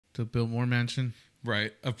To build more mansion.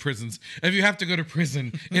 Right, of prisons. If you have to go to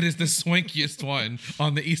prison, it is the swankiest one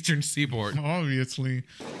on the eastern seaboard. Obviously.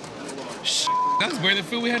 That's where the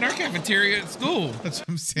food we had in our cafeteria at school. That's what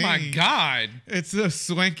I'm saying. My God. It's a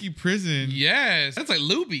swanky prison. Yes. That's like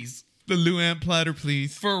Luby's. The Liane platter,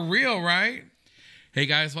 please. For real, right? Hey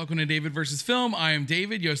guys, welcome to David versus Film. I am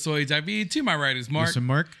David, yo soy David. To my right is Marc. Yes, I'm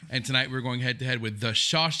Marc. And tonight we're going head to head with The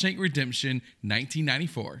Shawshank Redemption,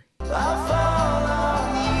 1994.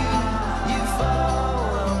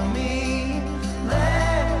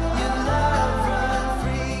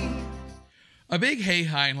 A big hey,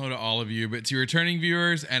 hi, and hello to all of you, but to returning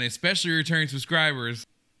viewers and especially returning subscribers,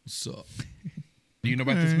 what's up? Do you know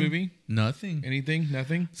about this movie? Nothing. Anything?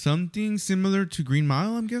 Nothing? Something similar to Green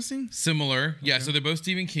Mile, I'm guessing? Similar. Yeah, so they're both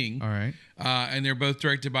Stephen King. All right. And they're both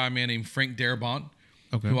directed by a man named Frank Darabont,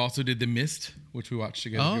 who also did The Mist, which we watched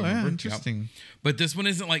together. Oh, yeah, interesting. Yep. But this one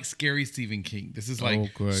isn't like scary Stephen King. This is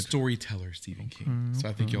like storyteller Stephen King. So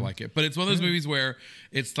I think you'll like it. But it's one of those movies where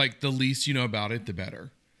it's like the least you know about it, the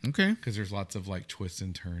better. Okay. Because there's lots of like twists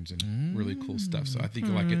and turns and really cool stuff. So I think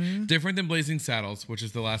you'll like it. Different than Blazing Saddles, which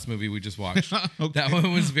is the last movie we just watched. That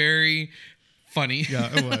one was very funny. Yeah,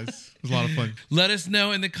 it was. It was a lot of fun. Let us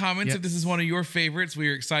know in the comments if this is one of your favorites. We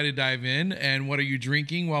are excited to dive in. And what are you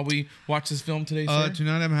drinking while we watch this film today, sir?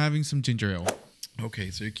 Tonight I'm having some ginger ale.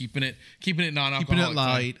 Okay, so you're keeping it non-alcoholic. Keeping it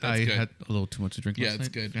light. I had a little too much to drink last night. It's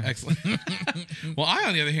good. Yeah. Excellent. Well, I,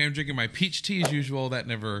 on the other hand, am drinking my peach tea as usual. That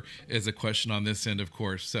never is a question on this end, of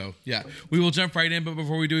course. So, yeah, we will jump right in. But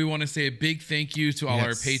before we do, we want to say a big thank you to all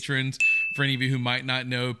our patrons. For any of you who might not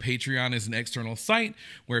know, Patreon is an external site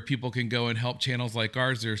where people can go and help channels like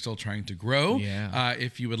ours that are still trying to grow. Yeah.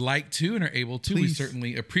 If you would like to and are able to, we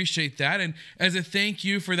certainly appreciate that. And as a thank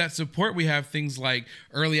you for that support, we have things like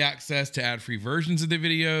early access to ad-free versions of the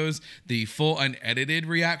videos, the full unedited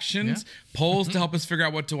reactions, polls to help us figure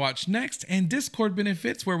out what to watch next, and Discord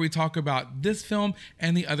benefits where we talk about this film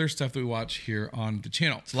and the other stuff that we watch here on the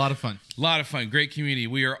channel. It's a lot of fun. A lot of fun. Great community.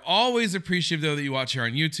 We are always appreciative, though, that you watch here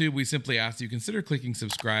on YouTube. We simply ask that you consider clicking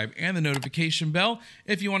subscribe and the notification bell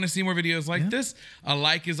if you want to see more videos like this. A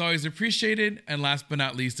like is always appreciated. And last but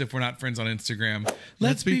not least, if we're not friends on Instagram,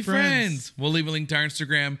 let's be friends. We'll leave a link to our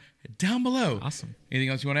Instagram down below. Awesome. Anything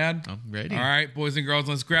else you want to add? I'm ready. All right, boys and girls,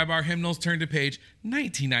 let's grab our hymnals, turn to page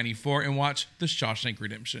 1994, and watch The Shawshank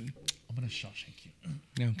Redemption. I'm going to Shawshank you.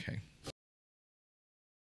 Okay.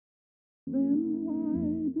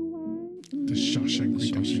 The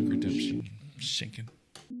Shawshank Redemption. Shanking.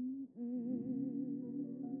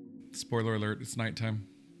 Spoiler alert, it's nighttime.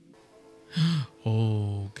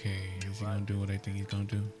 Okay. Is he going to do what I think he's going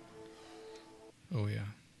to do? Oh, yeah.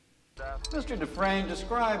 Mr. Dufresne,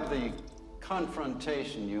 describe the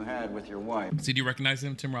confrontation you had with your wife. See, do you recognize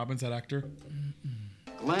him, Tim Robbins, that actor?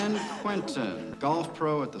 Glenn Quinton, golf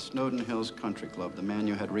pro at the Snowden Hills Country Club. The man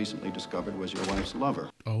you had recently discovered was your wife's lover.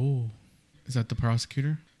 Oh, is that the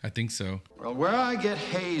prosecutor? I think so. Well, where I get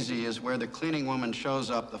hazy is where the cleaning woman shows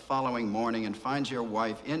up the following morning and finds your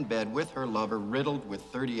wife in bed with her lover riddled with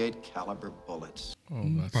 .38 caliber bullets. Oh,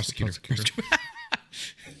 that's prosecutor. the prosecutor.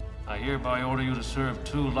 I hereby order you to serve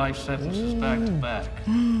 2 life sentences back to back.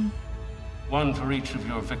 One for each of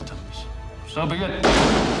your victims. So be it.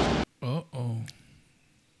 Uh-oh.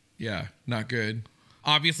 Yeah, not good.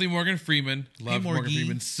 Obviously, Morgan Freeman. Love Morgan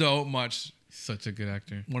Freeman so much. Such a good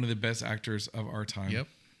actor. One of the best actors of our time. Yep.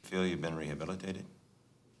 Feel you've been rehabilitated?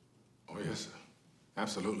 Oh, yes, sir.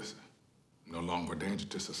 Absolutely, sir. No longer a danger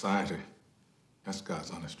to society. That's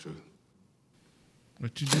God's honest truth.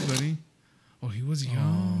 What you do, buddy? Oh, he was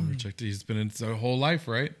young. Rejected. He's been in his whole life,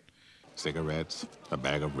 right? Cigarettes, a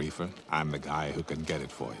bag of reefer. I'm the guy who can get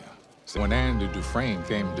it for you. So when Andy Dufresne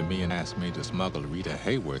came to me and asked me to smuggle Rita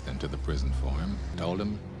Hayworth into the prison for him, I told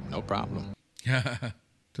him, no problem.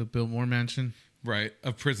 To build more mansion. Right,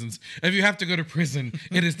 of prisons. If you have to go to prison,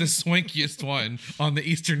 it is the swankiest one on the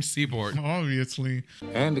eastern seaboard. Obviously.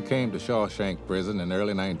 Andy came to Shawshank prison in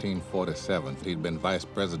early 1947. He'd been vice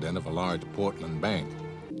president of a large Portland bank.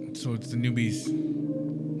 So it's the newbies.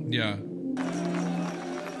 Yeah.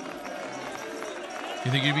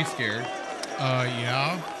 You think you'd be scared?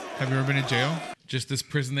 Yeah. Have you ever been in jail? Just this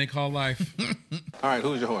prison they call life. All right,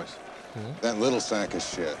 who's your horse? Cool. That little sack of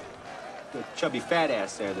shit. The chubby fat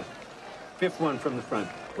ass there, the 5th one from the front.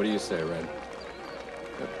 What do you say, Red?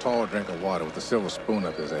 A tall drink of water with a silver spoon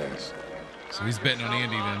up his ass. So he's betting on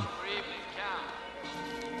Andy then.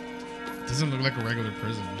 Doesn't look like a regular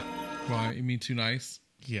prison. Why? You mean too nice?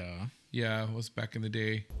 Yeah. Yeah, it was back in the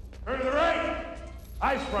day. Turn to the right.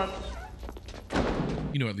 Ice front.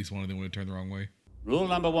 You know at least one of them would have turned the wrong way. Rule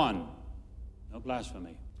number 1, no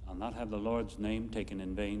blasphemy. I'll not have the Lord's name taken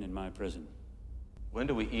in vain in my prison. When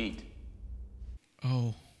do we eat?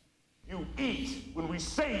 Oh. You eat when we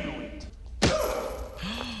say you eat.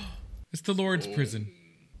 It's the Lord's prison.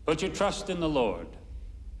 Put your trust in the Lord.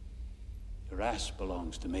 Your ass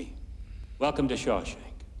belongs to me. Welcome to Shawshank.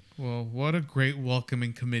 Well, what a great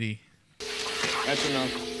welcoming committee. That's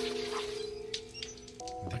enough.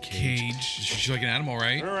 The cage. She's like an animal,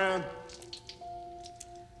 right? Turn around.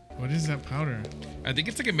 What is that powder? I think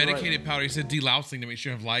it's like a medicated powder. He said delousing to make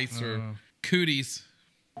sure you have lice or cooties.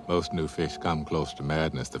 Most new fish come close to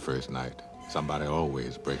madness the first night. Somebody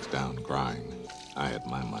always breaks down crying. I had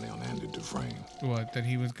my money on Andy Dufresne. What? That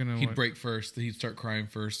he was gonna. He'd break first. He'd start crying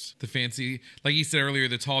first. The fancy, like he said earlier,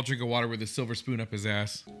 the tall drink of water with a silver spoon up his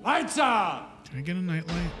ass. Lights on! Can I get a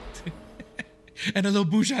nightlight? And a little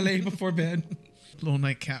bouchalet before bed. Little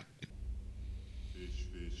nightcap.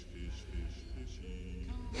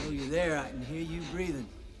 While you're there, I can hear you breathing.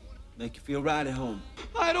 Make you feel right at home.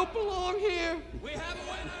 I don't belong here. We have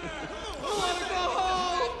a winner. I want to go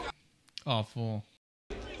home. Awful.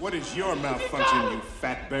 What is your malfunction, you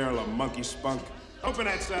fat barrel of monkey spunk? Open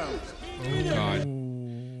that cell. Oh,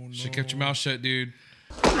 God. Should've kept your mouth shut, dude.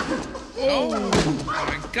 Oh,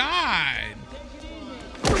 my God.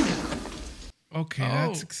 Okay,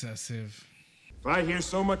 that's excessive. If I hear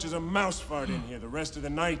so much as a mouse fart in here the rest of the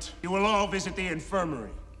night, you will all visit the infirmary.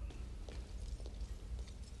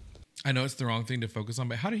 I know it's the wrong thing to focus on,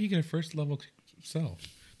 but how did he get a first level cell?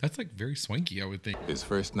 That's like very swanky, I would think. His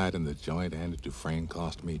first night in the joint, Andy Dufresne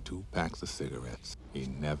cost me 2 packs of cigarettes. He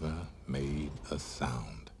never made a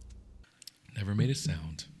sound. Never made a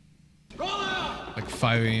sound. Like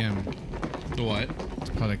 5 a.m. The what? It's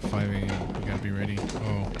probably like 5 a.m. You gotta be ready.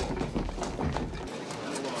 Oh.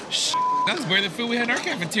 That's where the food we had in our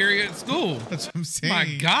cafeteria at school. That's what I'm saying.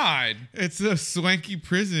 My God. It's a swanky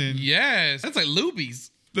prison. Yes. That's like Luby's.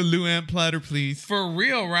 The Luan platter, please. For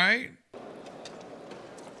real, right?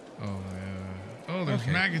 Oh, yeah. Oh, there's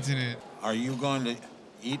maggots in it. Are you going to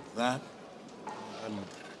eat that? I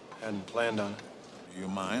hadn't planned on it. Do you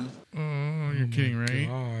mind? Oh, you're kidding, right?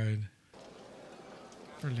 God.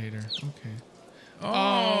 For later. Okay.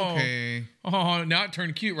 Oh, okay. Oh, now it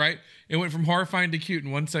turned cute, right? It went from horrifying to cute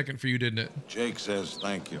in 1 second for you, didn't it? Jake says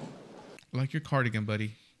thank you. Like your cardigan,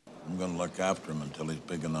 buddy. I'm going to look after him until he's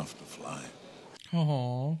big enough to fly.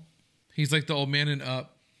 Oh, he's like the old man in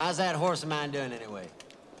Up. How's that horse of mine doing anyway?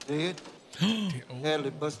 Dead? Hadley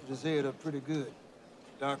busted his head up pretty good.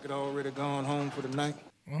 Doc had already gone home for the night.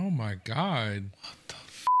 Oh my God. What the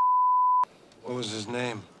f***? What was his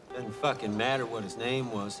name? Doesn't fucking matter what his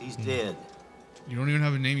name was. He's dead. You don't even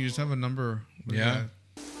have a name. You just have a number. What is Yeah.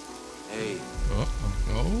 that? Hey.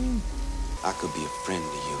 Oh. I could be a friend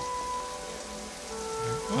to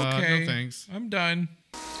you. Okay. No thanks. I'm done.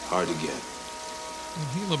 Hard to get.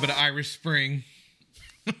 A little bit of Irish Spring.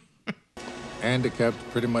 Andy kept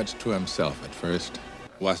pretty much to himself at first.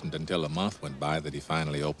 Wasn't until a month went by that he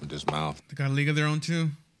finally opened his mouth. They got a league of their own,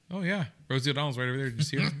 too? Oh, yeah. Rosie O'Donnell's right over there. Did you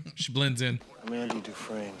see her? She blends in. I'm Andy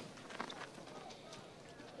Dufresne.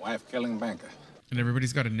 Wife-killing banker. And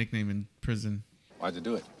everybody's got a nickname in prison. Why'd you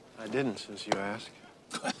do it? I didn't, since you asked.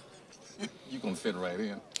 You gonna fit right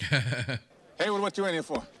in. Hey, what you in here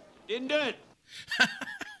for? Didn't do it.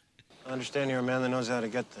 I understand you're a man that knows how to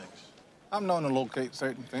get things. I'm known to locate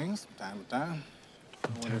certain things from time to time. I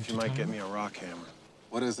wonder if you might get me a rock hammer.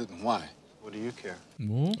 What is it and why? What do you care?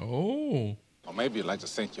 Whoa. Oh. Or maybe you'd like to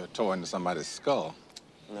sink your toe into somebody's skull.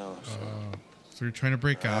 No, sir. So you're trying to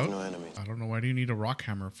break I out? have no enemies. I don't know. Why do you need a rock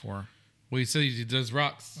hammer for? Well, he said he does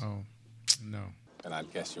rocks. Oh, no. And I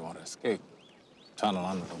guess you want to escape. Tunnel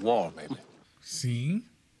under the wall, maybe. See?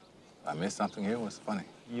 I missed something here. What's funny?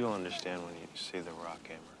 You'll understand when you see the rock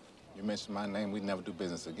hammer. You mentioned my name, we'd never do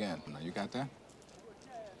business again. Now, you got that?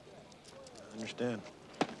 I understand.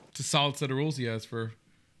 It's a solid set of rules he has for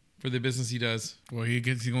the business he does. Well, he's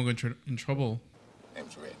gonna get in trouble.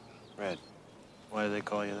 Name's Red. Red. Why do they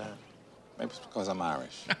call you that? Maybe it's because I'm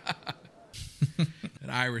Irish. An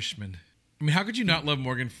Irishman. I mean, how could you not love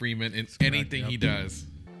Morgan Freeman in anything he does?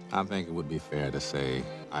 I think it would be fair to say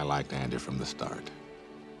I liked Andy from the start.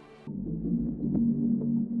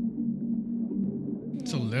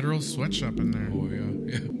 It's a literal sweatshop in there. Oh,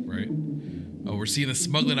 yeah. Yeah, right. Oh, we're seeing the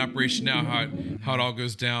smuggling operation now, how it all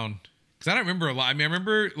goes down. Because I don't remember a lot. I mean, I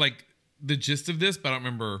remember, like, the gist of this, but I don't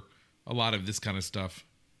remember a lot of this kind of stuff.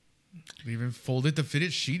 They even folded the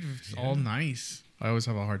fitted sheet. It's all nice. I always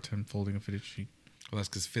have a hard time folding a fitted sheet. Well, that's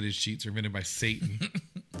because fitted sheets are invented by Satan.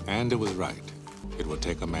 Andy was right. It will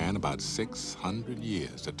take a man about 600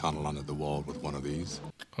 years to tunnel under the wall with one of these.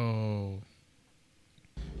 Oh.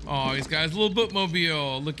 Oh, he's got his little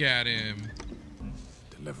bookmobile. Look at him.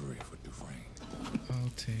 Delivery for Dufresne. I'll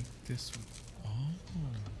take this one.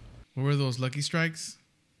 What were those, Lucky Strikes?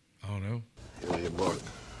 I don't know. Here you book.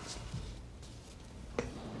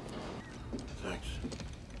 Thanks.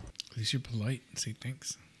 At least you're polite and say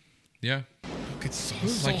thanks. Yeah. Look, it's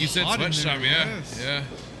so like you said, hot in sweatshop. there. Yeah. Yes. Yeah.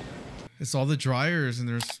 It's all the dryers, and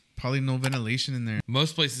there's probably no ventilation in there.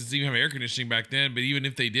 Most places didn't even have air conditioning back then, but even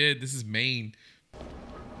if they did, this is Maine.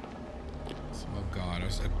 Oh God, I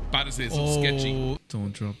was about to say it's so sketchy.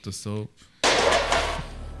 Don't drop the soap.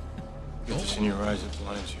 Get this in your eyes, it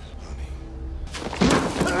blinds you.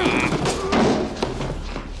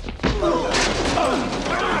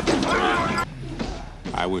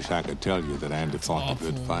 I wish I could tell you that Andy fought a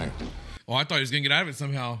good fight. Oh, I thought he was gonna get out of it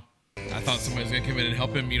somehow. I thought somebody was gonna come in and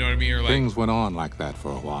help him. You know what I mean? Or like Things went on like that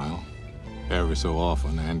for a while. Every so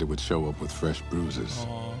often, Andy would show up with fresh bruises.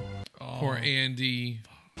 Poor Andy.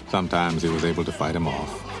 Sometimes he was able to fight him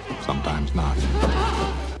off, sometimes not.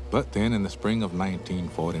 But then in the spring of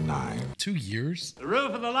 1949, 2 years? The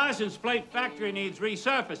roof of the license plate factory needs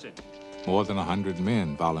resurfacing. more than 100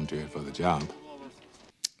 men volunteered for the job.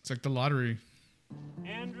 It's like the lottery.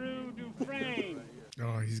 Andrew Dufresne.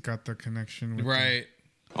 Oh, he's got the connection with Right.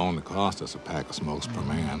 Only cost us a pack of smokes per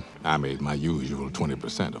man. I made my usual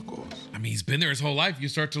 20%, of course. I mean, he's been there his whole life. You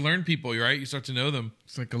start to learn people, right? You start to know them.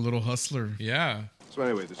 It's like a little hustler. Yeah. So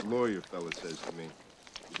anyway, this lawyer fella says to me,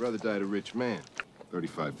 his brother died a rich man.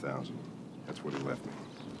 $35,000. That's what he left me.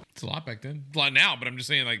 It's a lot back then. It's a lot now, but I'm just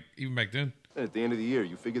saying, like, even back then. And at the end of the year,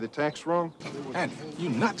 you figure the tax wrong? Andy, you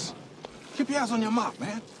nuts. Keep your eyes on your mouth,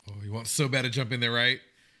 man. Oh, you want so bad to jump in there, right?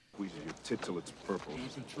 Squeezes your tit till it's purple.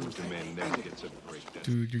 The man never gets a break.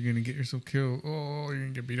 Dude, you're gonna get yourself killed. Oh, you're gonna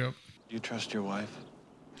get beat up. You trust your wife?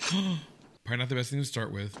 Probably not the best thing to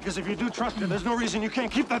start with. Because if you do trust her, there's no reason you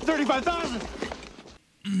can't keep that $35,000.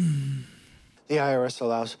 The IRS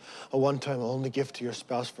allows a one-time only gift to your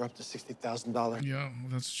spouse for up to $60,000. Yeah, well,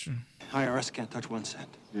 that's true. IRS can't touch 1 cent.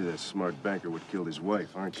 You're that smart banker what killed his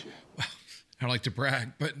wife, aren't you? I don't like to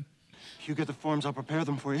brag, but... You get the forms, I'll prepare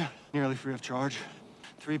them for you. Nearly free of charge.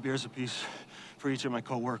 3 beers apiece for each of my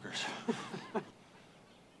co-workers.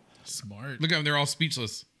 Smart. Look at them, they're all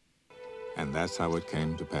speechless. And that's how it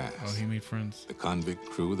came to pass. Oh, he made friends. The convict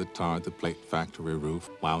crew that tarred the plate factory roof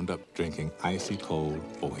wound up drinking icy cold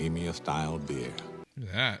Bohemia-style beer. Look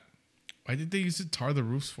at that. Why did they use to tar the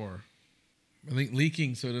roofs for? I think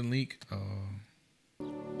leaking, so it didn't leak. Oh.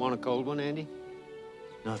 Want a cold one, Andy?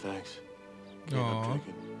 No, thanks. Aw.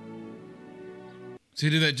 So he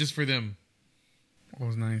did that just for them. That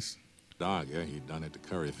was nice. Dog, yeah, he'd done it to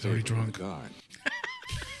curry Very favor with drunk. the guard.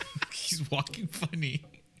 He's walking funny.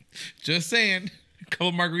 Just saying. A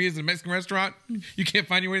couple margaritas in a Mexican restaurant, you can't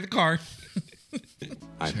find your way to the car.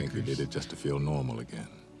 I think he did it just to feel normal again,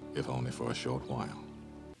 if only for a short while.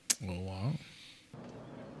 Oh, wow.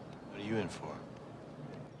 What are you in for?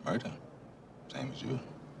 Murder. Same as you.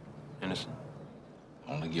 Innocent?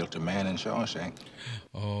 Only guilty man in Shawshank.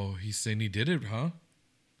 Oh, he's saying he did it, huh?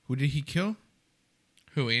 Who did he kill?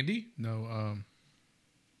 Who, Andy? No,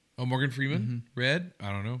 Oh, Morgan Freeman? Red?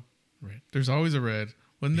 I don't know. Red. There's always a red.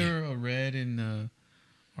 Wasn't there a red in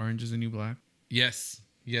Orange is the New Black? Yes.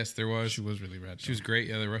 Yes, there was. She was really red. She was great.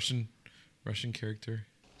 Yeah, the Russian character.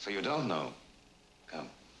 So you don't know?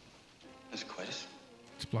 Come. Let's quit us.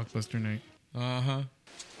 It's Blockbuster night. Uh-huh.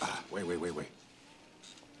 Ah, wait.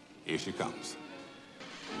 Here she comes.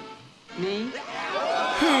 Me?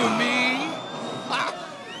 Who, me?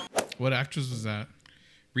 What actress was that?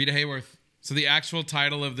 Rita Hayworth. So the actual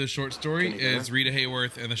title of the short story is Rita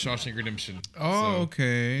Hayworth and the Shawshank Redemption. Oh, So,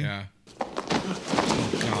 okay. Yeah. Oh,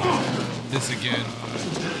 God. This again.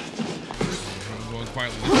 I'm going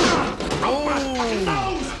quietly.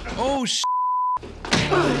 Oh! Oh, sh**.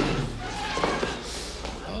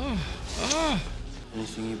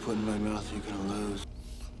 Anything you put in my mouth, you're gonna lose.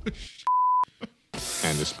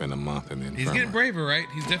 And to spend a month in the infirmary. He's getting braver, right?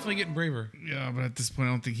 He's definitely getting braver. Yeah, but at this point,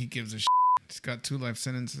 I don't think he gives a shit. He's got 2 life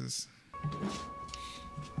sentences.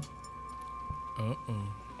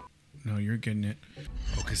 Uh-oh. No, you're getting it.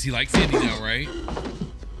 Oh, because he likes Andy now, right?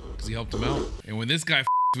 Because he helped him out. And when this guy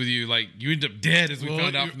with you, like, you end up dead, as we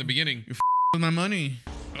found out from the beginning. You're with my money.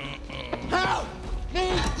 Help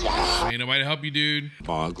me! Ain't nobody to help you, dude.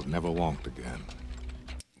 Boggs never walked again.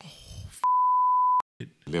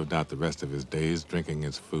 Lived out the rest of his days drinking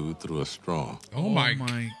his food through a straw. Oh my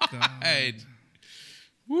God.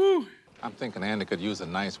 Woo. I'm thinking Andy could use a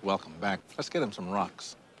nice welcome back. Let's get him some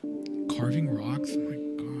rocks. Carving rocks? Oh my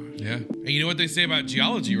God. Yeah. And you know what they say about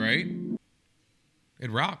geology, right?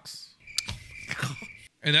 It rocks.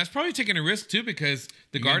 And that's probably taking a risk, too, because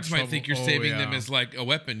the guards might think you're saving them as, like, a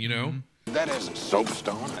weapon, you know? That isn't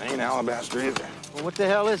soapstone. It ain't alabaster either. Well, what the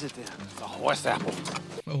hell is it then? It's a horse apple.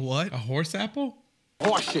 A what? A horse apple?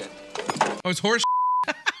 Horse shit. Oh, it's horse.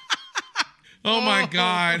 Oh my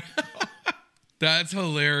God. That's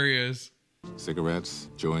hilarious. Cigarettes,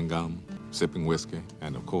 chewing gum, sipping whiskey,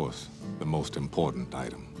 and of course, the most important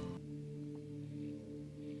item.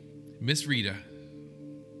 Miss Rita.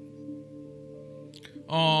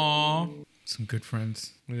 Aww. Some good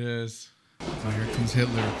friends. It is. Oh, here comes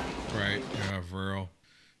Hitler. Right. Yeah, for real.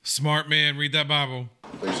 Smart man. Read that Bible.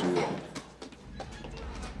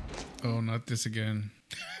 Oh, not this again.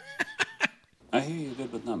 I hear you're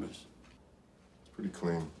good with numbers. It's pretty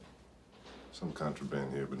clean. Some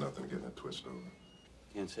contraband here, but nothing getting it twisted over.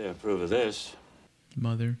 Can't say I approve of this.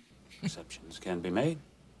 Mother. Exceptions can be made.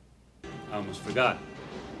 I almost forgot.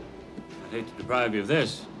 I'd hate to deprive you of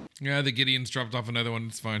this. Yeah, the Gideon's dropped off another one.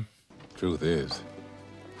 It's fine. Truth is,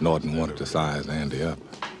 Norton wanted to size Andy up.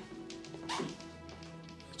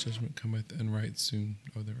 Judgment cometh and right soon.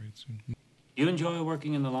 Oh, they're right soon. You enjoy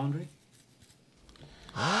working in the laundry?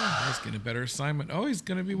 Oh, he's getting a better assignment. Oh, he's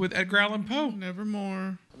going to be with Edgar Allan Poe.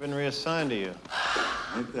 Nevermore. I've been reassigned to you.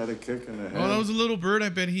 Ain't that a kick in the head? Oh, that was a little bird. I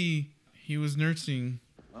bet he was nursing.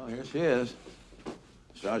 Oh, here she is.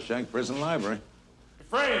 Shawshank Prison Library.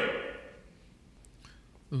 Afraid.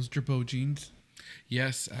 Those Drapeau jeans.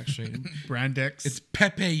 Yes, actually. Brandex. It's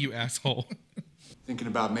Pepe, you asshole. Thinking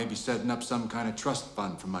about maybe setting up some kind of trust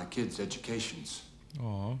fund for my kids' educations.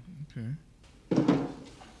 Aw. Okay.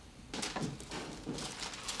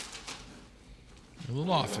 A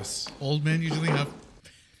little office. Old men usually have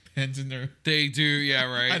pens in their... They do, yeah,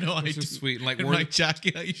 right. I know, Which I is do. sweet. Like, In my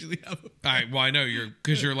jacket, I usually have well, I know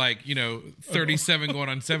because you're like, 37 going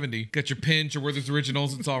on 70. Got your pins, your Werther's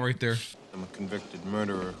Originals. It's all right there. I'm a convicted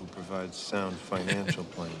murderer who provides sound financial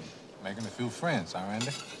planning. Making a few friends, huh,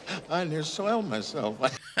 Randy? I near soiled myself.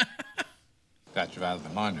 Got you out of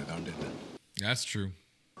the laundry, though, didn't it? That's true.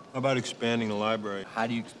 How about expanding the library? How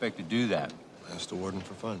do you expect to do that? Ask the warden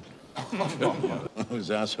for funds. Whose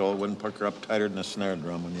asshole wouldn't pucker up tighter than a snare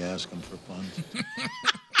drum when you ask him for funds?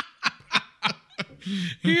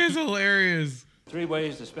 He is hilarious. 3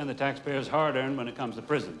 ways to spend the taxpayers' hard-earned when it comes to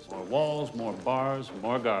prisons. More walls, more bars,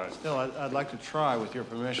 more guards. Still, I'd like to try, with your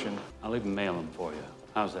permission. I'll even mail them for you.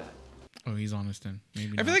 How's that? Oh, he's honest then.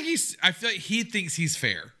 Maybe I not. feel like he thinks he's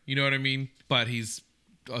fair. You know what I mean? But he's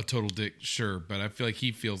a total dick, sure. But I feel like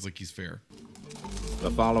he feels like he's fair.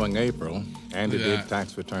 The following April, Andy Look at did that.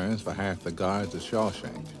 tax returns for half the guards at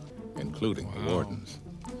Shawshank, including the wardens.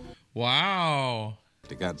 Wow.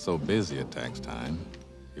 He got so busy at tax time,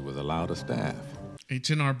 he was allowed a staff.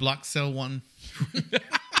 H&R Block Cell 1.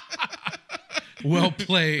 Well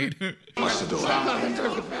played. Watch the door. Come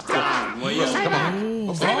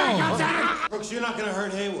on. Oh. Brooks, you're not going to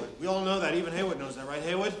hurt Haywood. We all know that. Even Haywood knows that, right,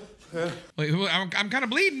 Haywood? Like, I'm kind of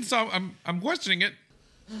bleeding, so I'm questioning it.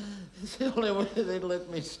 It's the only way they'd let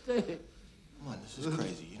me stay. Come on, this is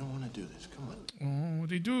crazy. You don't want to do this. Come on. Oh,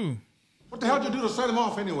 what'd he do? What the hell did you do to set him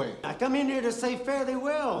off anyway? I come in here to say fare thee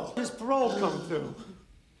well. His parole come through.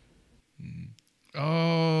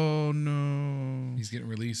 Oh, no. He's getting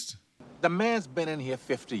released. The man's been in here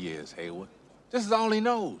 50 years, Haywood. This is all he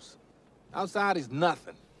knows. Outside, he's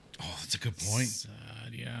nothing. Oh, that's a good point.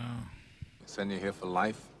 Sad, yeah. Send you here for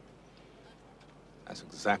life. That's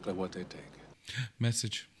exactly what they take.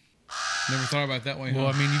 Message. Never thought about it that way. Well,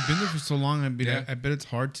 huh? I mean, you've been there for so long. I Yeah. bet it's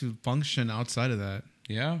hard to function outside of that.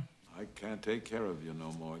 Yeah. I can't take care of you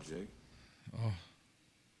no more, Jake. Oh.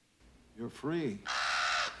 You're free.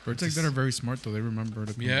 Birds like that are very smart, though. They remember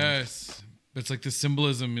to come Yes. It's like the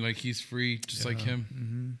symbolism, like he's free, just like him.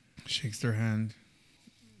 Mm-hmm. Shakes their hand.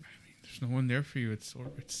 I mean, there's no one there for you. It's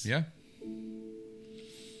Yeah.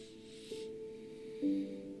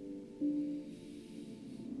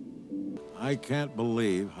 I can't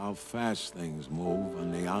believe how fast things move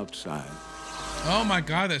on the outside. Oh my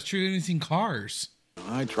God, that's true. I haven't seen cars.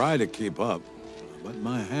 I try to keep up, but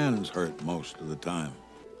my hands hurt most of the time.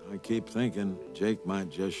 I keep thinking Jake might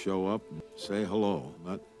just show up and say hello,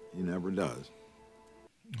 but he never does.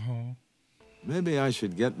 Oh. Maybe I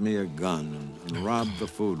should get me a gun and rob the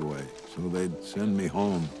foodway so they'd send me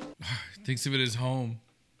home. Thinks of it as home.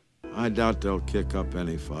 I doubt they'll kick up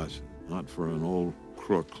any fuss, not for an old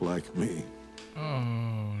crook like me.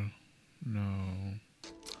 Oh, no.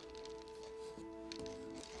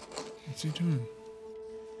 What's he doing?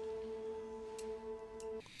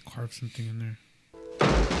 Carve something in there.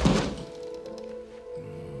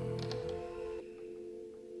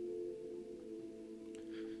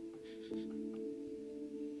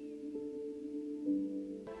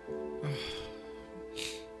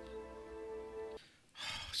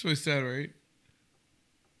 It's really sad, right?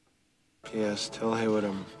 Yes, tell Haywood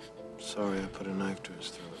I'm sorry I put a knife to his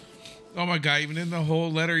throat. Oh my God! Even in the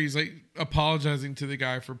whole letter, he's like apologizing to the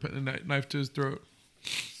guy for putting a knife to his throat.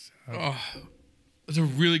 Oh, it's a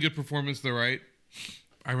really good performance, though, right?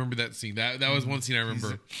 I remember that scene. That was one scene I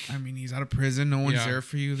remember. I mean, he's out of prison. No one's there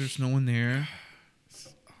for you. There's no one there.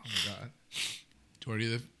 Oh my God! Do you want to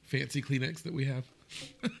do the fancy Kleenex that we have?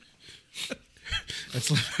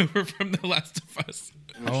 That's left over from The Last of Us.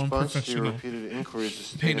 In response to your repeated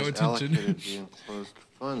inquiries, the Pay no state has attention. allocated the enclosed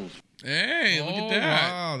funds. Hey, look at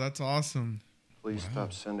that! Wow, that's awesome. Please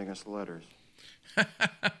stop sending us letters. I'm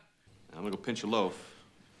gonna go pinch a loaf.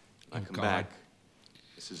 When I come God. back,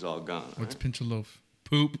 this is all gone. What's pinch a loaf?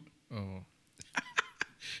 Poop. Oh.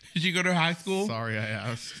 Did you go to high school? Sorry, I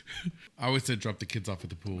asked. I always said drop the kids off at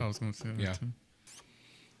the pool. I was going to say that Yeah. too.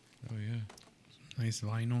 Oh yeah. Nice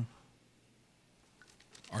vinyl.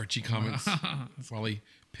 Archie comments while he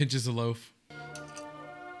pinches a loaf.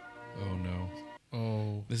 Oh no.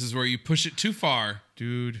 Oh. This is where you push it too far.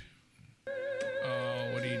 Dude.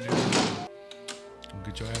 Oh, what are you doing? Don't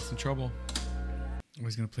get your ass in trouble. I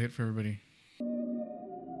was going to play it for everybody.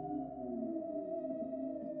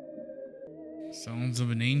 Sounds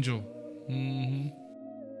of an Angel. Mm-hmm.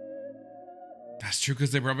 That's true,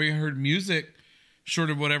 because they probably heard music short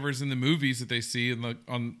of whatever's in the movies that they see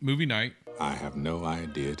on movie night. I have no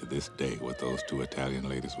idea to this day what those two Italian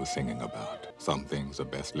ladies were singing about. Some things are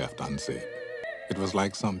best left unsaid. It was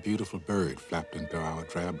like some beautiful bird flapped into our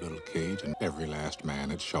drab little cage, and every last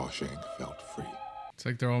man at Shawshank felt free. It's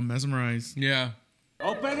like they're all mesmerized. Yeah.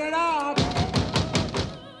 Open it up!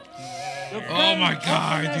 Oh my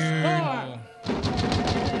God, dude.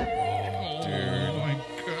 Oh my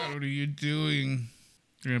God, what are you doing?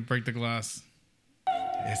 You're going to break the glass.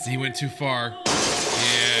 Yes, he went too far.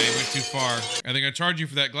 Yeah, he went too far. I think I charge you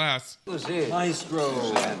for that glass. Who's it? Maestro.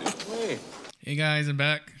 Where? Hey guys, I'm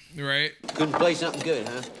back. Right? Couldn't play something good,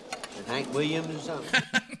 huh? With Hank Williams or something?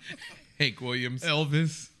 Hank Williams.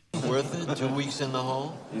 Elvis. Worth it? 2 weeks in the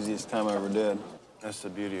hall? Easiest time I ever did. That's the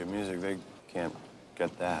beauty of music. They can't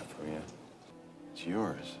get that from you. It's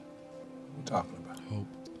yours. What are you talking about? Hope.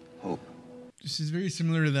 Hope. This is very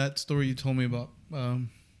similar to that story you told me about.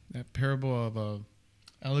 That parable of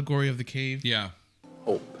allegory of the cave. Yeah.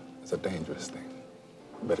 Hope is a dangerous thing.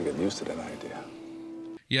 You better get used to that idea.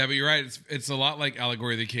 Yeah, but you're right. It's a lot like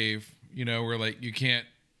Allegory of the Cave, you know, where like you can't,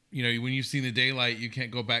 you know, when you've seen the daylight, you can't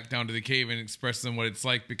go back down to the cave and express to them what it's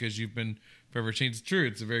like because you've been forever changed. It's true.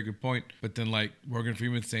 It's a very good point. But then like Morgan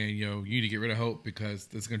Freeman's saying, you need to get rid of hope because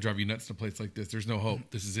it's going to drive you nuts in a place like this. There's no hope.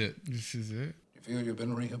 This is it. This is it. You feel you've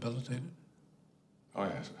been rehabilitated? Oh,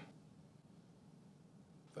 yes, sir.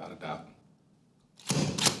 Without a doubt.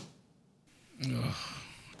 Ugh.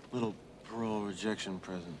 Little parole rejection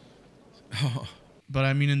present. Oh. But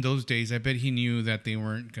I mean, in those days, I bet he knew that they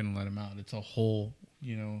weren't going to let him out. It's a whole,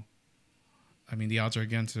 I mean, the odds are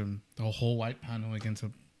against him. The whole white panel against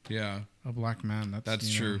a black man. That's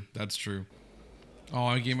true. That's true. Oh,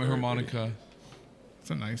 I gave him a harmonica.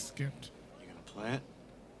 It's a nice gift. You gonna play it?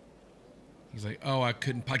 He's like, oh, I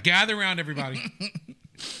couldn't. Gather around, everybody.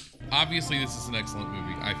 Obviously, this is an excellent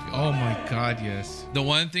movie, I feel. Oh, my God, yes. The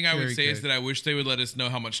one thing I would Very say is good. that I wish they would let us know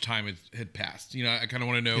how much time had passed. I kind of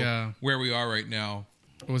want to know where we are right now.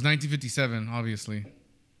 It was 1957, obviously.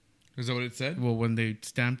 Is that what it said? Well, when they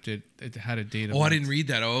stamped it, it had a date of I didn't read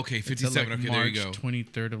that. Oh, okay, 57. Okay, there you go. March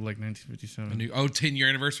 23rd of 1957. 10-year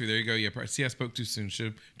anniversary. There you go. Yeah, see, I spoke too soon. Should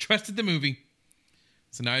have trusted the movie.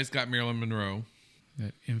 So now he's got Marilyn Monroe.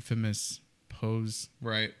 That infamous pose.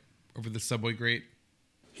 Right, over the subway grate.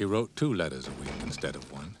 He wrote 2 letters a week instead of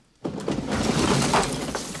 1.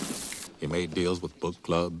 He made deals with book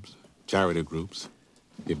clubs, charity groups.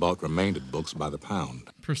 He bought remaindered books by the pound.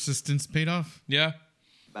 Persistence paid off? Yeah.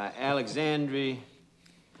 By Alexandre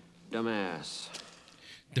Dumas.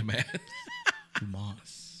 Dumas.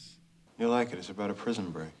 Dumas. You like it. It's about a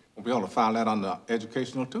prison break. We'll be able to file that on the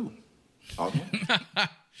educational, too. Okay.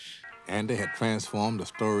 Andy had transformed the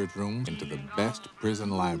storage room into the best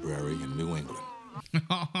prison library in New England.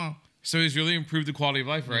 So he's really improved the quality of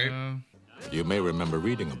life, right? You may remember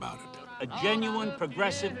reading about it. A genuine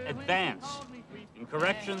progressive advance in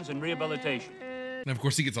corrections and rehabilitation. And of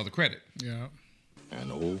course, he gets all the credit. Yeah.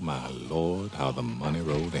 And oh my Lord, how the money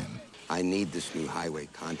rolled in. I need this new highway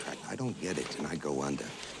contract. I don't get it, and I go under.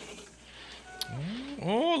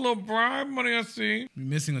 Oh, a little bribe money, I see. You're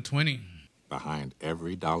missing a 20. Behind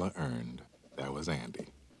every dollar earned, there was Andy.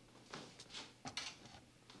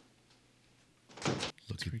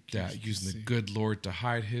 Look at that, using the good Lord to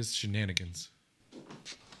hide his shenanigans.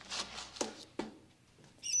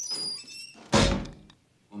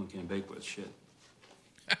 Woman can't bake with shit.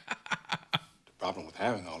 The problem with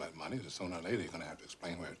having all that money is that sooner or later you're going to have to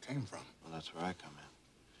explain where it came from. Well, that's where I come in.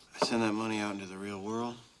 I send that money out into the real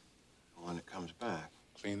world, or when it comes back.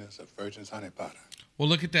 Clean as a virgin's honey powder. Well,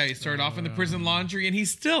 look at that. He started off in the prison laundry, and he's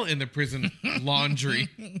still in the prison laundry.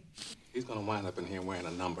 He's gonna wind up in here wearing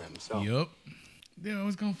a number himself. Yup. They're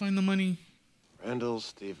always gonna find the money. Randall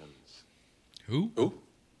Stevens. Who? Who?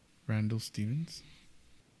 Randall Stevens.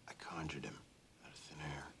 I conjured him out of thin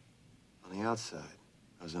air. On the outside,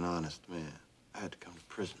 I was an honest man. I had to come to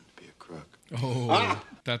prison to be a crook. Oh,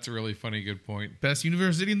 that's a really funny, good point. Best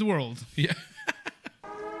university in the world. Yeah.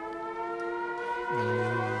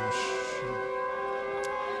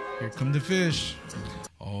 Here come the fish.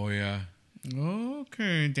 Oh, yeah.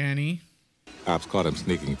 Okay, Danny. Cops caught him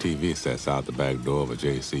sneaking TV sets out the back door of a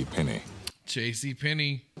J.C. Penney. J.C.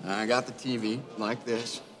 Penney. I got the TV like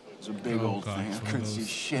this. It was a big old thing. I couldn't see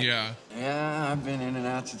shit. Yeah. Yeah, I've been in and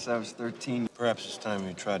out since I was 13. Perhaps it's time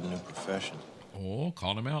you tried a new profession. Oh,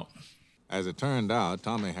 called him out. As it turned out,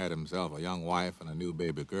 Tommy had himself a young wife and a new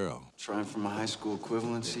baby girl. Trying for my high school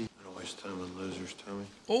equivalency. I don't waste time on losers, Tommy.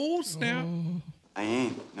 Oh, snap. I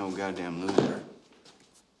ain't no goddamn loser.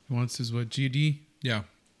 He wants his what, GD? Yeah.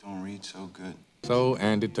 Don't read so good. So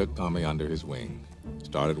Andy took Tommy under his wing,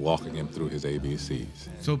 started walking him through his ABCs.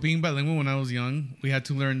 So being bilingual when I was young, we had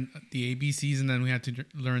to learn the ABCs and then we had to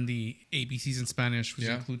learn the ABCs in Spanish, which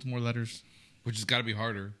includes more letters. Which has got to be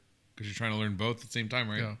harder because you're trying to learn both at the same time,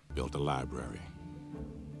 right? Yeah. Built a library.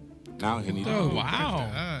 Now he needed Oh,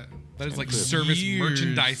 wow. That is like service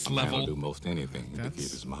merchandise level. He'll do most anything to keep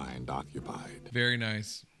his mind occupied. Very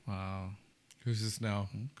nice. Wow. Who's this now?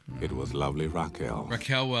 Okay. It was lovely Raquel.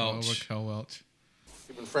 Raquel Welch. Oh, Raquel Welch.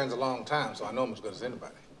 We've been friends a long time, so I know him as good as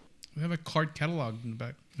anybody. We have a card catalog in the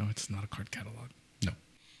back. No, it's not a card catalog. No.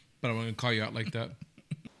 But I'm going to call you out like that.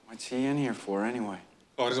 What's he in here for anyway?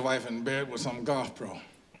 Oh, his wife in bed with some golf pro.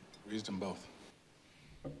 Raised them both.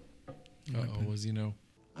 Uh-oh, what does he know?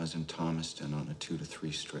 I was in Thomaston on a 2 to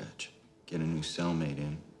 3 stretch. Get a new cellmate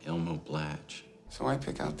in, Elmo Blatch. So I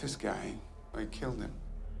pick out this guy. I killed him.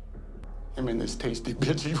 Him and this tasty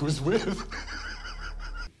bitch he was with.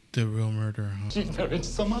 The real murder, huh? She married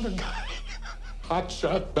some other guy.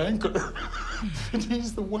 Hotshot banker. And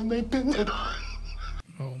he's the one they pinned it on.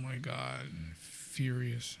 Oh my God.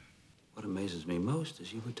 Furious. What amazes me most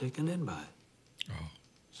is you were taken in by it. Oh.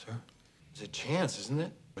 Sir, there's a chance, isn't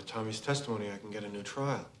it? With Tommy's testimony, I can get a new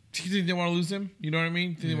trial. Do you think they want to lose him? You know what I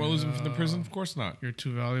mean? Do they want to lose him from the prison? Of course not. You're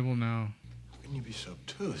too valuable now. How can you be so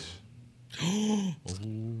obtuse? Oh.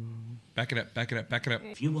 Back it up, back it up, back it up.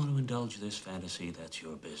 If you want to indulge this fantasy, that's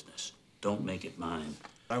your business. Don't make it mine.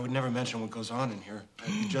 I would never mention what goes on in here. I'd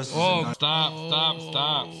be just stop.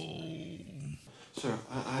 Sir,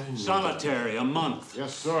 I didn't... Solitary, a month.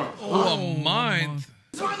 Yes, sir. Oh, a month.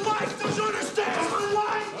 It's my life, don't you understand? It's my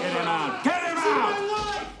life! Get him out! Get him out!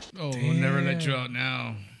 Oh, we'll never let you out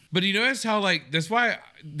now. But you notice how, like, that's why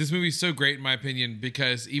this movie's so great, in my opinion,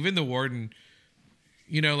 because even the warden,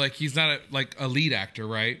 you know, like, he's not a lead actor,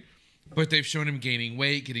 right? But they've shown him gaining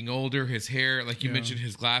weight, getting older, his hair, like you mentioned,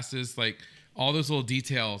 his glasses, like, all those little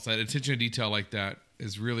details, that attention to detail like that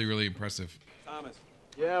is really, really impressive. Thomas.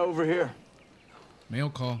 Yeah, over here. Mail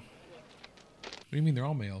call. What do you mean they're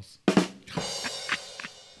all males?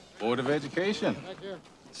 Board of Education.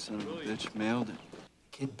 Son of a bitch mailed it.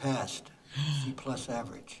 Kid passed. C+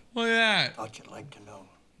 average. Look at that. Thought you'd like to know.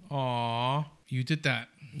 Aw. You did that.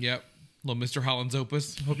 Yep. Little Mr. Holland's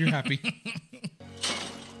opus. Hope you're happy.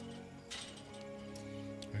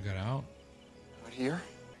 I got out. Out here?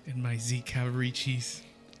 In my Z Cavalry cheese.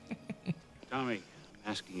 Tommy,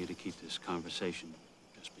 I'm asking you to keep this conversation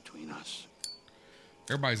just between us.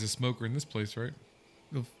 Everybody's a smoker in this place, right?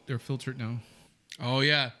 They're filtered now. Oh,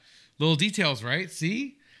 yeah. Little details, right?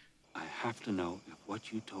 See? I have to know if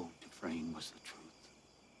what you told Dufresne was the truth.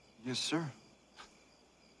 Yes, sir.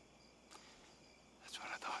 That's what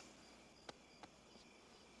I thought.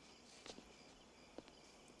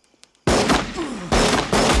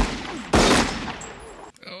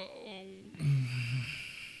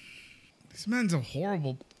 This man's a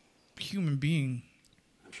horrible human being.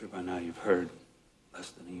 I'm sure by now you've heard. Less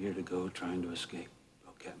than a year to go, trying to escape.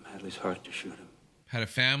 Broke Captain Hadley's heart to shoot him. Had a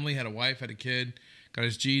family, had a wife, had a kid, got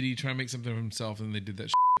his GED, trying to make something of himself, and they did that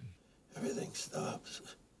shit. Everything stops.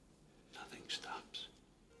 Nothing stops.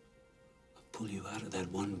 I'll pull you out of that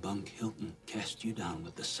one bunk Hilton, cast you down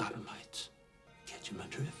with the sodomites. Catch my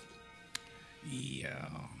drift? Yeah.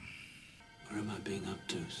 Or am I being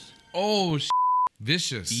obtuse? Oh,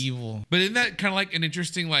 vicious. Evil. But isn't that kind of like an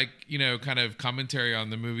interesting, like, you know, kind of commentary on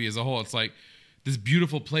the movie as a whole? It's like this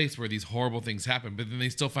beautiful place where these horrible things happen, but then they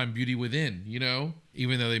still find beauty within, you know?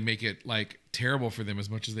 Even though they make it, like, terrible for them as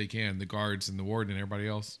much as they can, the guards and the warden and everybody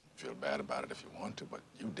else. Feel bad about it if you want to, but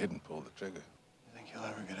you didn't pull the trigger. I think you'll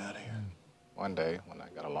ever get out of here? One day, when I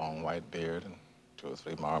got a long white beard and 2 or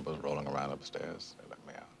 3 marbles rolling around upstairs, they let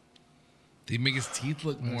me out. They make his teeth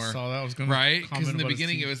look more. I saw that. I was gonna right? Because in the comment about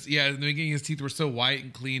beginning, his it was, in the beginning, his teeth were so white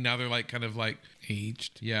and clean. Now they're like kind of like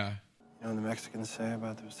aged. Yeah. You know what the Mexicans say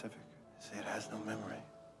about the Pacific? They say it has no memory.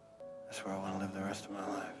 That's where I want to live the rest of my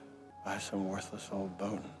life. Buy some worthless old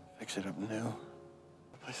boat and fix it up new.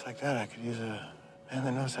 A place like that, I could use a man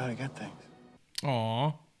that knows how to get things.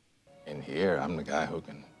 Aw. In here, I'm the guy who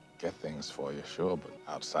can get things for you, sure, but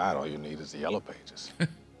outside, all you need is the yellow pages.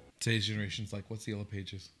 Today's generation's like, what's the yellow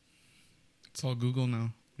pages? It's all Google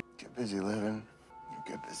now. Get busy living, you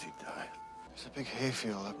get busy dying. There's a big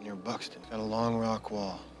hayfield up near Buxton. It's got a long rock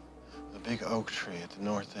wall with a big oak tree at the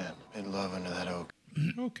north end. Made love under that oak.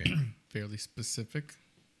 Okay. Fairly specific.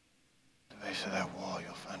 At the base of that wall,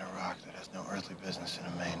 you'll find a rock that has no earthly business in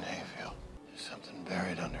a main hayfield. There's something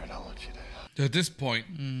buried under it I want you to... At this point,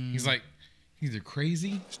 he's like, either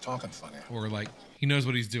crazy. He's talking funny. Or like, he knows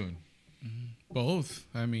what he's doing. Both.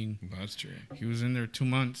 I mean, that's true. He was in there 2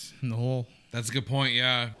 months in the hole. That's a good point,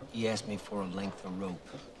 yeah. He asked me for a length of rope.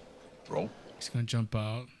 Rope? He's gonna jump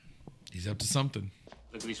out. He's up to something.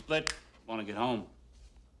 Look, we split. Want to get home?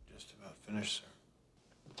 Just about finished,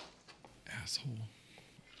 sir. Asshole.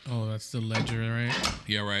 Oh, that's the ledger, right?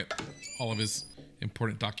 Yeah, right. All of his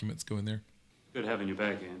important documents go in there. Good having you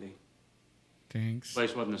back, Andy. Thanks.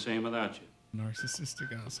 Place wasn't the same without you.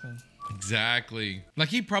 Narcissistic asshole. Exactly. Like,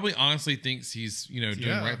 he probably honestly thinks he's, doing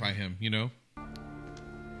right by him,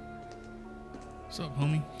 What's up,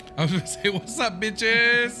 homie? I was gonna say, what's up,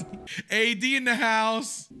 bitches? AD in the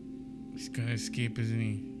house. He's gonna escape, isn't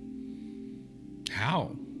he?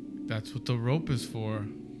 How? That's what the rope is for.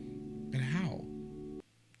 And how?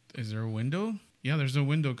 Is there a window? Yeah, there's a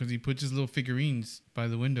window because he puts his little figurines by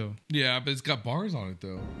the window. Yeah, but it's got bars on it,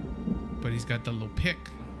 though. But he's got the little pick.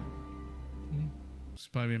 He's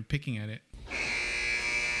probably been picking at it.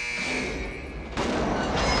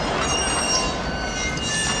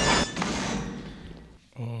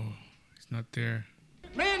 Oh, he's not there.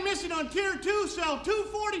 Man missing on tier 2, cell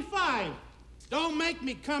 245. Don't make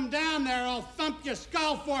me come down there. I'll thump your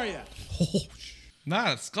skull for you. Oh,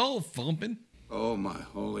 not a skull thumping. Oh, my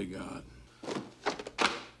holy God.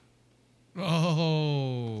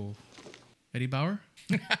 Oh. Eddie Bauer?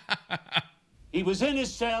 He was in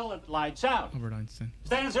his cell at lights out. Albert Einstein.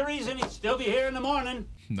 Stands to reason he'd still be here in the morning.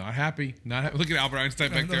 Not happy. Look at Albert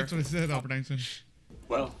Einstein back there. That's what I said, Albert Einstein.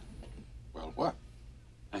 Well, what?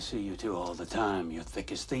 I see you two all the time. You're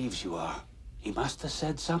thick as thieves, you are. He must have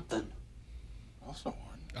said something. Also,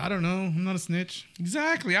 I don't know. I'm not a snitch.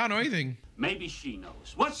 Exactly. I don't know anything. Maybe she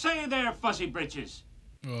knows. What say there, fussy britches?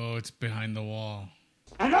 Oh, it's behind the wall.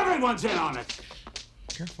 And everyone's in on it.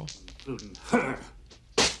 Careful. Including her.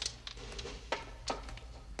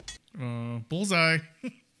 Bullseye.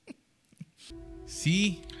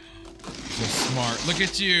 See? So smart. Look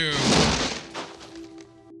at you.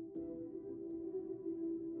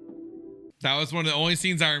 That was one of the only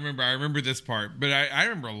scenes I remember. I remember this part, but I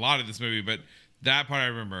remember a lot of this movie, but that part I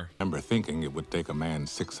remember. I remember thinking it would take a man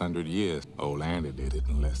 600 years. Old Andy did it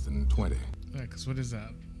in less than 20. Yeah, because what is that?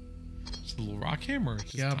 It's a little rock hammer.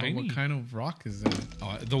 It's yeah, tiny. but what kind of rock is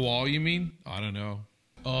that? The wall, you mean? I don't know.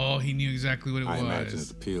 Oh, he knew exactly what it was. I imagine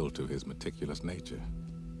it appealed to his meticulous nature.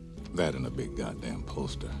 That and a big goddamn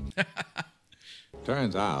poster.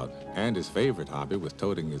 Turns out, Andy's favorite hobby was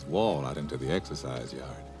toting his wall out into the exercise yard.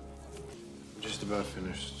 Just about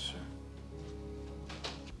finished, sir.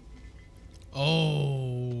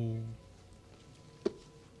 Oh.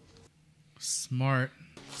 Smart.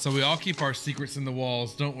 So we all keep our secrets in the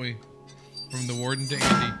walls, don't we? From the warden to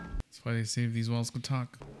Andy. That's why they say these walls could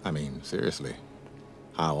talk. I mean, seriously.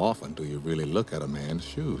 How often do you really look at a man's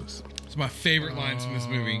shoes? It's my favorite lines from this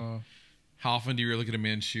movie. How often do you really look at a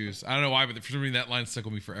man's shoes? I don't know why, but for some reason that line stuck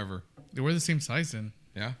with me forever. They were the same size then.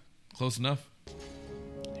 Yeah, close enough.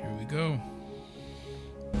 Here we go.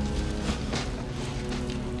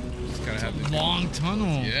 Just gotta have the long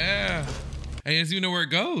tunnel. Yeah. And he doesn't even know where it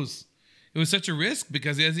goes. It was such a risk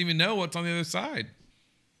because he doesn't even know what's on the other side.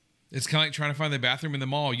 It's kind of like trying to find the bathroom in the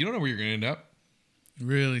mall. You don't know where you're going to end up.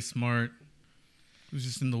 Really smart. It was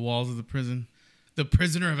just in the walls of the prison. The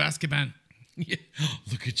prisoner of Azkaban. Yeah.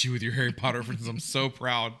 Look at you with your Harry Potter references. I'm so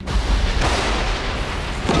proud.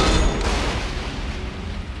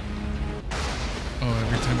 Oh,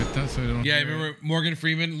 every time it does, so I don't Yeah, I hear remember it. Morgan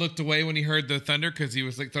Freeman looked away when he heard the thunder because he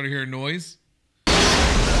was like, thought he heard a noise.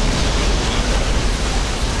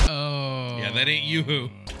 Oh. Yeah, that ain't you.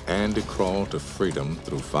 Andy crawled to freedom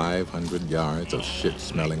through 500 yards of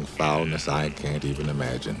shit-smelling foulness I can't even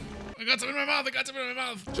imagine. I got something in my mouth. I got something in my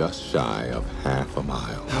mouth. Just shy of half a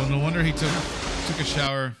mile. Well, no wonder he took Took a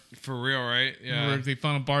shower. For real, right? Yeah. They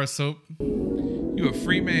found a bar of soap. You a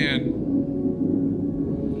free man.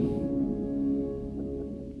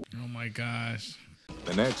 Oh my gosh.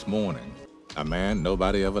 The next morning, a man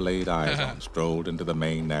nobody ever laid eyes on strolled into the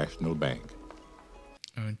Maine National Bank.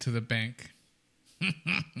 Oh, into the bank.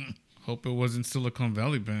 Hope it wasn't Silicon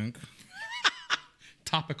Valley Bank.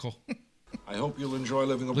 Topical. I hope you'll enjoy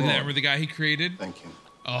living abroad. Look at that. Remember the guy he created? Thank you.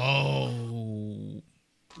 Oh.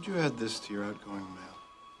 Could you add this to your outgoing mail?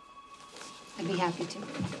 I'd be happy to.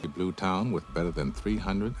 He blew town with better than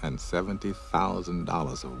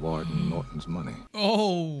 $370,000 of Warden Norton's money.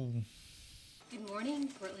 Oh. Good morning,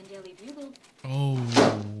 Portland Daily Bugle. Oh,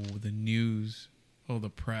 the news. Oh, the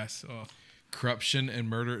press. Oh. Corruption and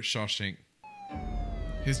murder at Shawshank.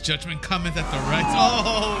 His judgment cometh at the right.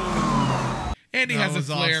 Oh. And he has a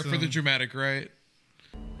flair for the dramatic, right?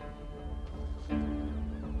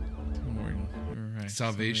 Right.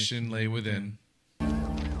 Salvation lay within. Look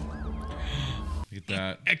at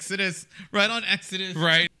that. Exodus. Right on Exodus.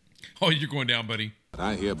 Right. Oh, you're going down, buddy.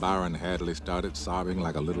 I hear Byron Hadley started sobbing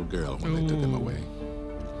like a little girl when they took him away.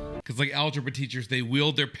 Because like algebra teachers, they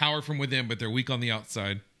wield their power from within, but they're weak on the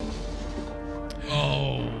outside.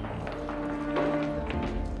 Oh.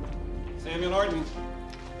 Samuel Orton,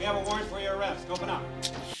 we have a warrant for your arrest. Open up.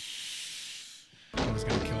 I was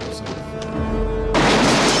going to kill himself.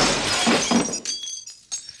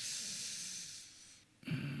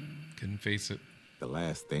 Couldn't face it. The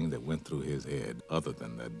last thing that went through his head, other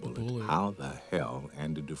than that bullet, how the hell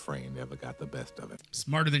Andy Dufresne ever got the best of it?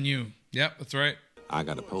 Smarter than you. Yep, that's right. I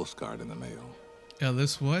got a postcard in the mail.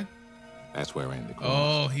 Ellis what? That's where Andy crossed.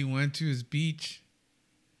 Oh, he went to his beach.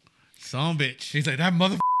 Some bitch. He's like, that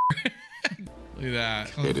mother. Look at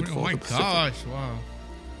that. Oh my gosh, wow.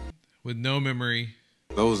 With no memory.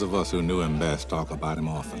 Those of us who knew him best talk about him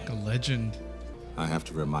often. Like a legend. I have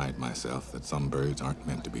to remind myself that some birds aren't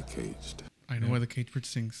meant to be caged. I know why the cage bird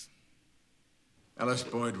sings. Ellis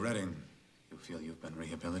Boyd Redding, you feel you've been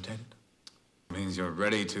rehabilitated? It means you're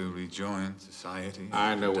ready to rejoin society.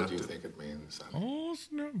 I know what you think it means, son. Oh,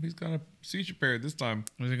 snap. He's got a seizure period this time.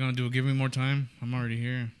 What are they going to do? Give me more time? I'm already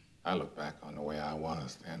here. I look back on the way I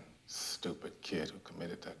was then. Stupid kid who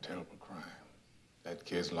committed that terrible crime. That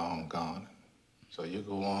kid's long gone. So you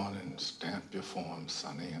go on and stamp your form,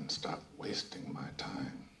 Sonny, and stop wasting my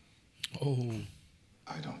time. Oh.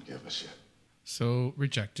 I don't give a shit. So,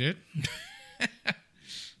 rejected.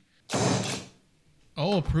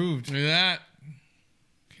 Oh, approved. Look at that.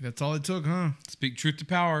 Okay, that's all it took, huh? Speak truth to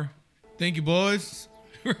power. Thank you, boys.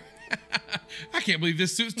 I can't believe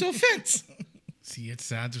this suit still fits. See, it's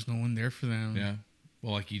sad there's no one there for them. Yeah.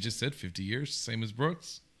 Well, like you just said, 50 years, same as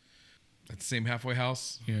Brooks. At the same halfway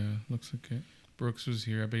house. Yeah, looks like it. Brooks was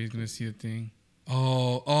here. I bet he's going to see the thing.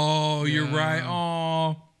 Oh, yeah. You're right.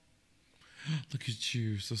 Oh, look at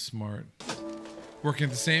you. So smart. Working at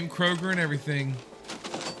the same Kroger and everything.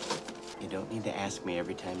 You don't need to ask me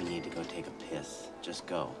every time you need to go take a piss. Just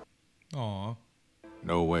go. Aw.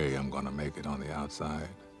 No way I'm gonna make it on the outside.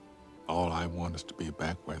 All I want is to be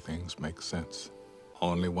back where things make sense.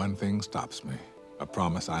 Only one thing stops me. A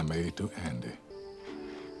promise I made to Andy.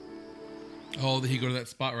 Oh, did he go to that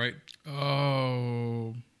spot, right?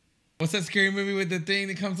 Oh. What's that scary movie with the thing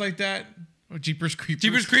that comes like that? Oh, Jeepers Creepers.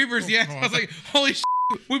 Jeepers Creepers, yeah. Oh, I was like, holy shit,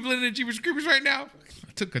 we blended in Jeepers Creepers right now.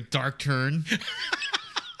 It took a dark turn.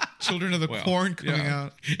 Children of the Corn coming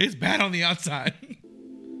out. It's bad on the outside.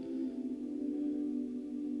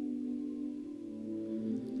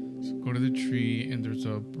 So go to the tree, and there's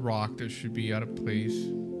a rock that should be out of place.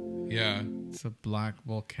 Yeah. It's a black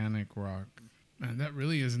volcanic rock. Man, that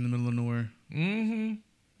really is in the middle of nowhere. Mm-hmm.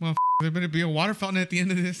 Well, there better be a water fountain at the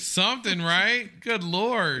end of this. Something, right? Good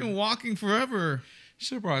Lord. Been walking forever.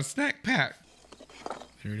 Should have brought a snack pack.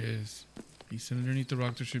 There it is. He said underneath the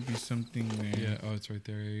rock there should be something there. Yeah. Oh, it's right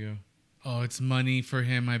there. There you go. Oh, it's money for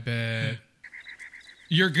him, I bet.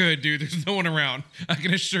 You're good, dude. There's no one around. I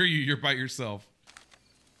can assure you, you're by yourself.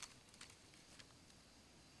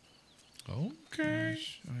 Okay.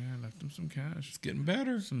 Oh, yeah, I left him some cash. It's getting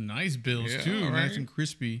better. Some nice bills, too. Right. Nice and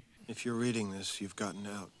crispy. If you're reading this, you've gotten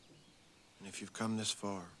out. And if you've come this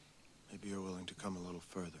far, maybe you're willing to come a little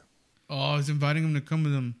further. Oh, he's inviting him to come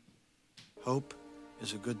with him. Hope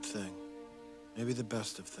is a good thing. Maybe the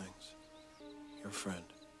best of things. Your friend,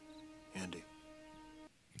 Andy.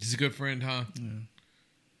 He's a good friend, huh? Yeah.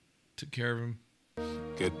 Took care of him.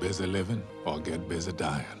 Get busy living or get busy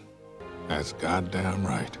dying. That's goddamn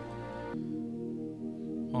right.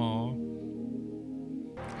 Aw.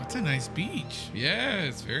 That's a nice beach. Yeah,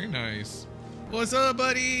 it's very nice. What's up,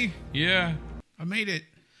 buddy? Yeah. I made it.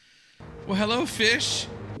 Well, hello, fish.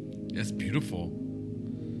 That's beautiful.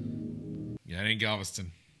 Yeah, in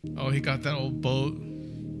Galveston. Oh, he got that old boat.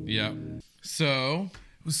 Yeah. So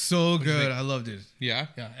it was so good. I loved it. Yeah.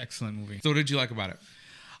 Yeah, excellent movie. So what did you like about it?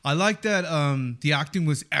 I like that the acting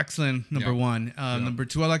was excellent, number one. Number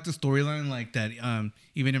two, I like the storyline, like that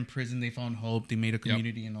even in prison they found hope, they made a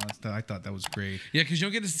community and all that stuff. I thought that was great. Yeah, because you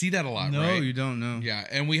don't get to see that a lot, no, right? No, you don't know. Yeah,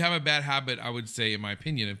 and we have a bad habit, I would say, in my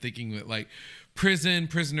opinion, of thinking that like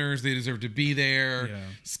prisoners, they deserve to be there,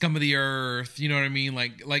 scum of the earth, you know what I mean?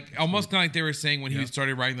 Like almost kind of like they were saying when he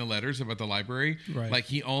started writing the letters about the library, like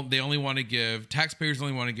they only want to give, taxpayers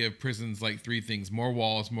only want to give prisons like three things: more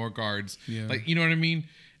walls, more guards, like, you know what I mean?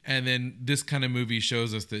 And then this kind of movie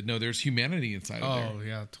shows us that no, there's humanity inside of there. Oh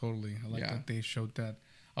yeah, totally. I like that they showed that.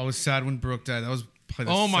 I was sad when Brooke died. That was probably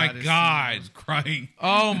the oh my saddest god, scene. I was crying.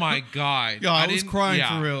 Oh my god, yeah, I was crying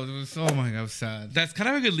for real. It was oh my god, I was sad. That's kind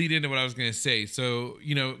of a good lead into what I was gonna say. So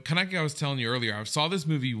you know, kind of like I was telling you earlier, I saw this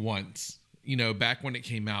movie once, you know, back when it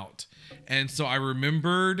came out, and so I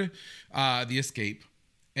remembered The Escape.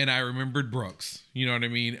 And I remembered Brooks, you know what I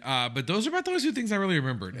mean? But those are about the only two things I really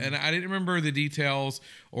remembered. And I didn't remember the details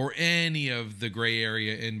or any of the gray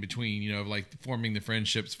area in between, you know, like forming the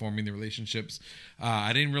friendships, forming the relationships.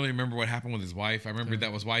 I didn't really remember what happened with his wife. I remembered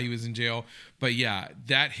that was why he was in jail. But yeah,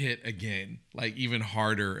 that hit again, like even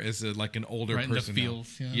harder as like an older person. Right in the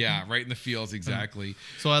feels. Yeah, right in the feels, exactly.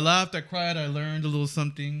 So I laughed, I cried, I learned a little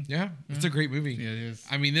something. Yeah, it's a great movie. Yeah, it is.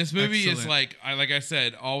 I mean, this movie is like I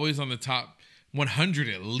said, always on the top 100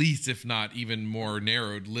 at least, if not even more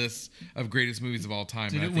narrowed lists of greatest movies of all time.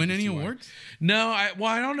 Did it win any awards? No, I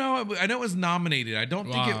don't know. I know it was nominated. I don't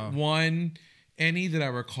think it won any that I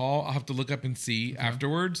recall. I'll have to look up and see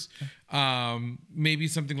afterwards. Maybe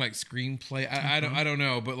something like screenplay. I don't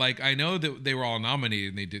know, but like I know that they were all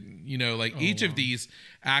nominated and they didn't. You know, like each of these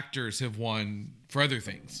actors have won for other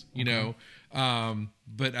things. You know,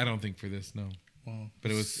 but I don't think for this. No. Wow. But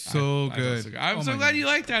it was so good. I'm so glad you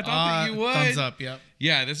liked that. I thought that you would. Thumbs up, yep.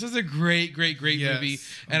 Yeah, this is a great movie.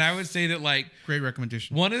 And I would say that like great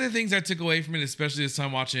recommendation. One of the things I took away from it, especially this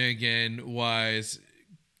time watching it again, was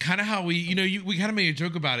kind of how we kind of made a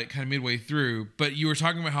joke about it kind of midway through, but you were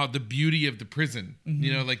talking about how the beauty of the prison,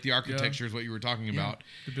 you know, like the architecture is what you were talking about.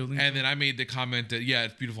 The building. And then I made the comment that,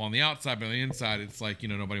 it's beautiful on the outside, but on the inside, it's like, you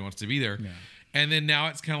know, nobody wants to be there. Yeah. And then now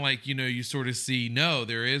it's kind of like, you know, you sort of see, no,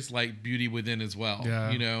 there is like beauty within as well. Yeah.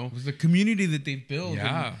 You know, it was the community that they built.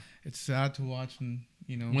 Yeah. It's sad to watch, and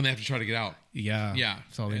you know, when they have to try to get out. Yeah. Yeah.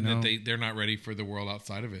 That's all they and know. that they're not ready for the world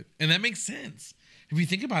outside of it. And that makes sense. If you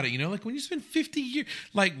think about it, you know, like when you spend 50 years,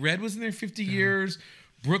 like Red was in there 50 years,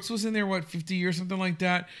 Brooks was in there, 50 years, something like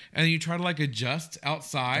that. And you try to like adjust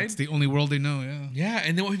outside. It's the only world they know. Yeah. Yeah.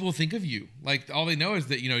 And then what people think of you, like all they know is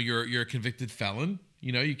that, you know, you're a convicted felon.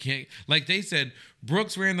 You know, you can't, like they said,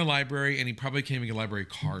 Brooks ran the library and he probably came with a library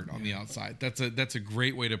card on the outside. That's a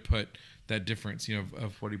great way to put that difference, you know,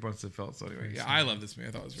 of what he must have felt. So anyway, yeah, I love this movie.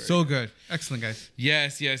 I thought it was very so good. Excellent, guys.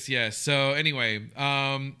 Yes. So anyway,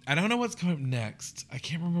 I don't know what's coming up next. I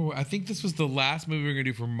can't remember. I think this was the last movie we're going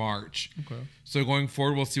to do for March. Okay. So going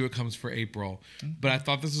forward, we'll see what comes for April. But I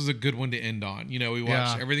thought this was a good one to end on. You know, we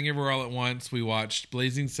watched Everything Everywhere All at Once. We watched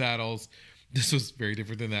Blazing Saddles. This was very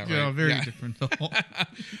different than that, right? Yeah, very different.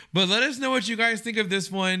 But let us know what you guys think of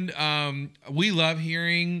this one. We love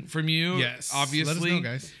hearing from you. Yes. Obviously. Let us know,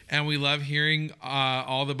 guys. And we love hearing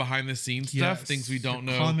all the behind the scenes stuff, things we don't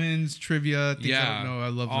know. Comments, trivia, things I don't know. I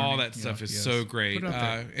love all that stuff is so great.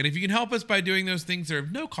 And if you can help us by doing those things that are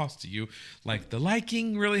of no cost to you, like the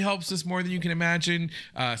liking really helps us more than you can imagine.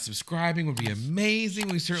 Subscribing would be amazing.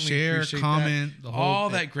 We certainly appreciate comment, that. All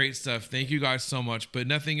that great stuff. Thank you guys so much. But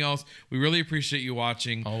nothing else. We really appreciate you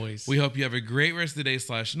watching. Always. We hope you have a great rest of the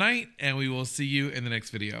day/night, and we will see you in the next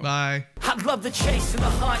video. Bye. I love the chase and the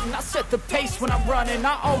hunt, and I set the pace when I'm running.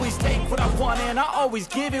 I always take what I want, and I always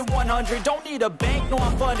give it 100. Don't need a bank, no,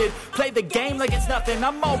 I'm funded. Play the game like it's nothing.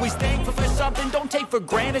 I'm always thankful for something. Don't take for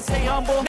granted, stay humble.